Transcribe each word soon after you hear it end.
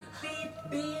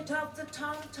beat of the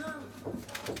tom-tom,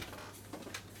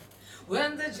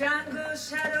 when the jungle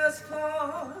shadows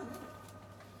fall,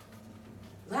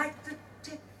 like the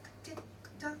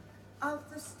tick-tick-tock of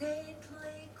the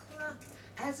stately clock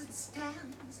as it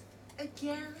stands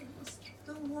against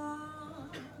the wall,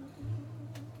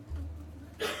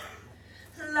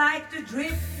 like the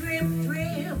drip, drip,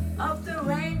 drip of the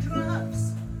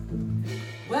raindrops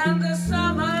when the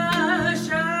summer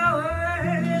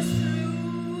showers through.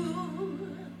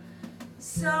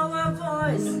 So a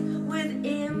voice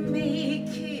within me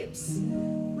keeps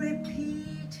repeating,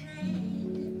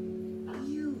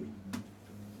 you,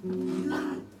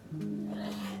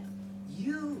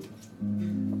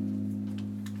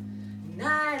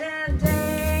 night and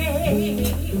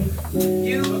day,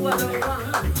 you are the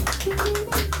one,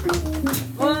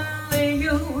 only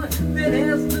you,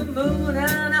 beneath the moon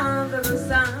and under the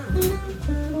sun.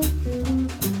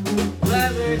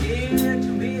 Whether near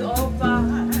to me or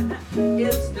far,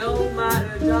 it's no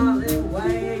matter, darling,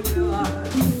 where you are.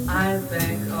 I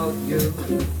think of you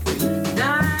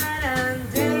night and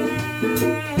day,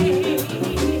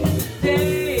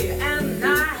 day and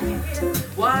night.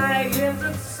 Why is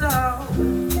it so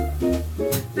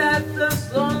that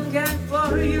this longing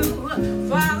for you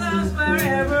follows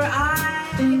wherever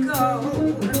I go?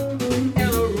 In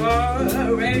a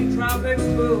roaring tropics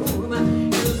boom, in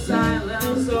the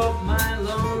silence of my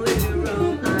lonely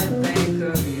room, I think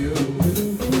of you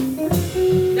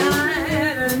night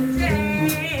and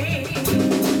day,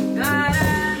 night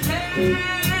and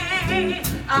day.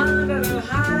 Under the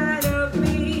hide of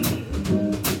me,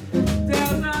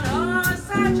 there's not oh,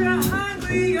 such a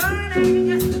hungry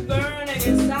yearning burning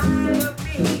inside of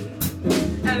me,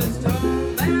 and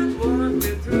storm that won't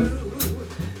be through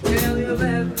till you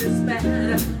let me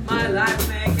spend my life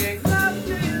making love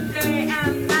to you day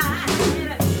and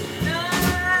night,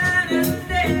 night and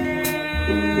day.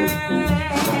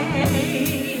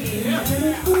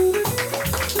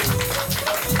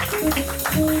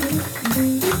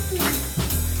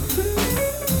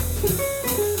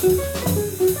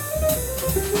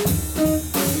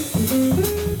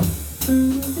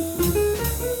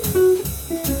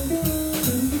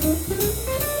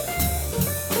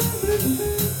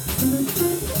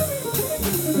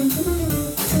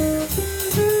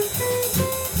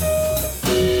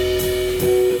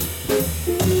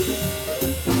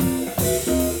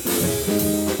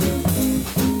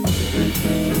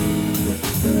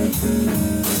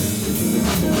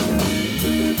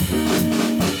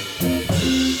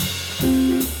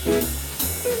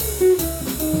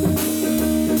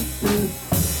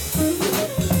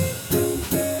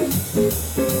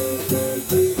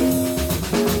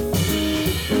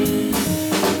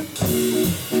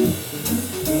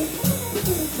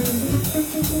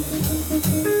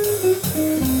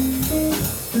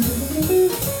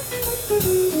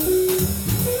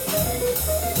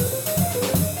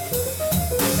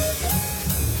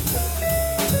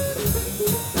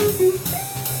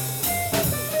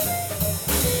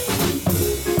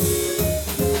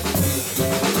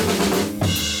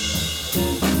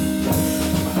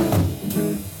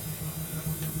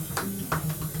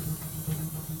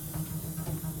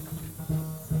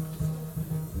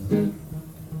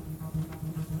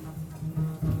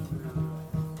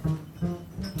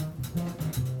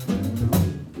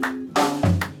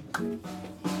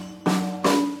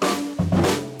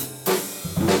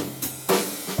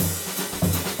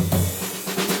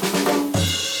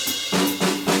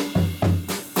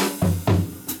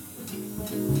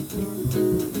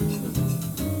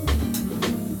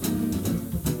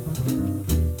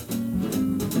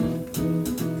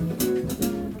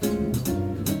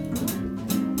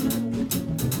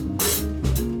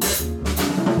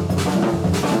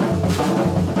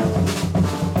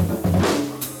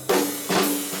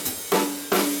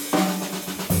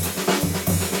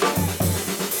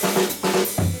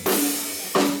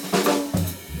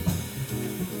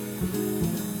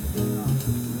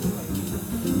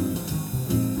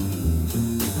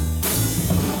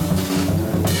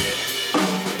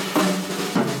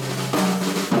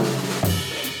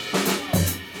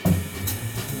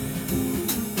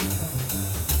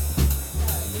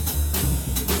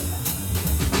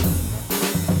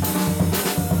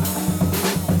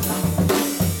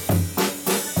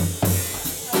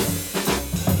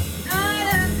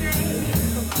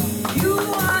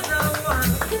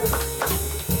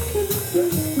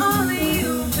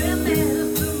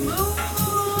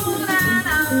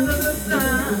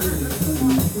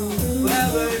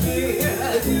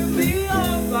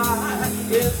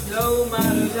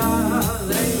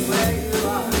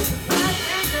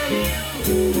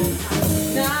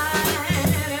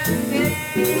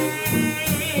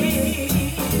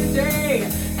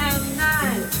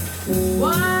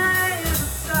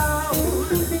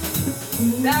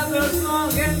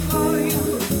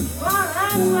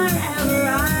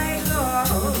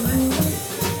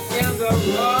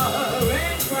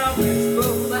 roaring trumpets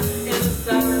boom in the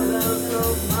silence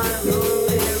of my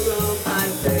lonely room. I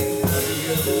think of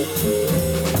you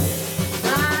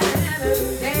night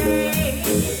and day,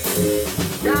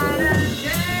 night and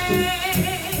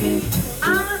day.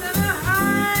 Under the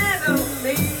hide of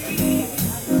me,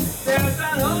 there's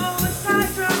an old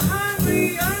such a hungry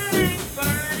yearning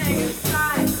burning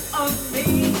inside of me,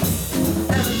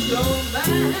 and so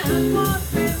man wants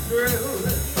me through.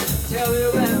 Tell me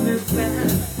when to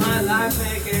spend my life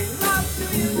making love to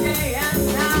you day and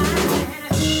night,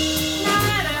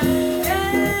 night and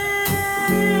day,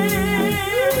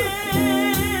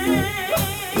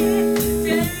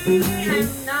 day and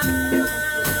night,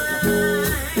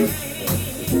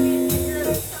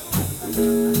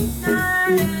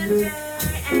 night and day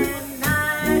and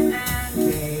night and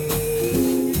day,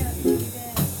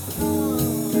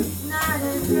 night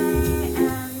and day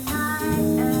and night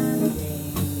and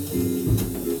day,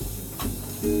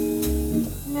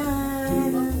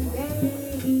 night and day.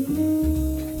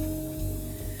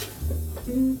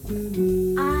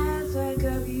 I think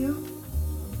of you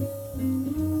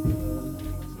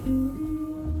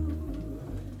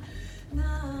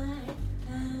night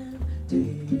and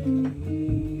day.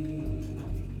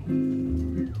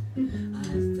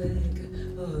 I think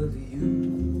of you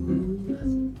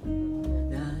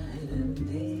night and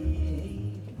day.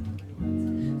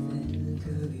 Think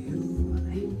of you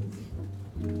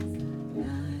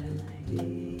night and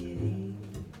day.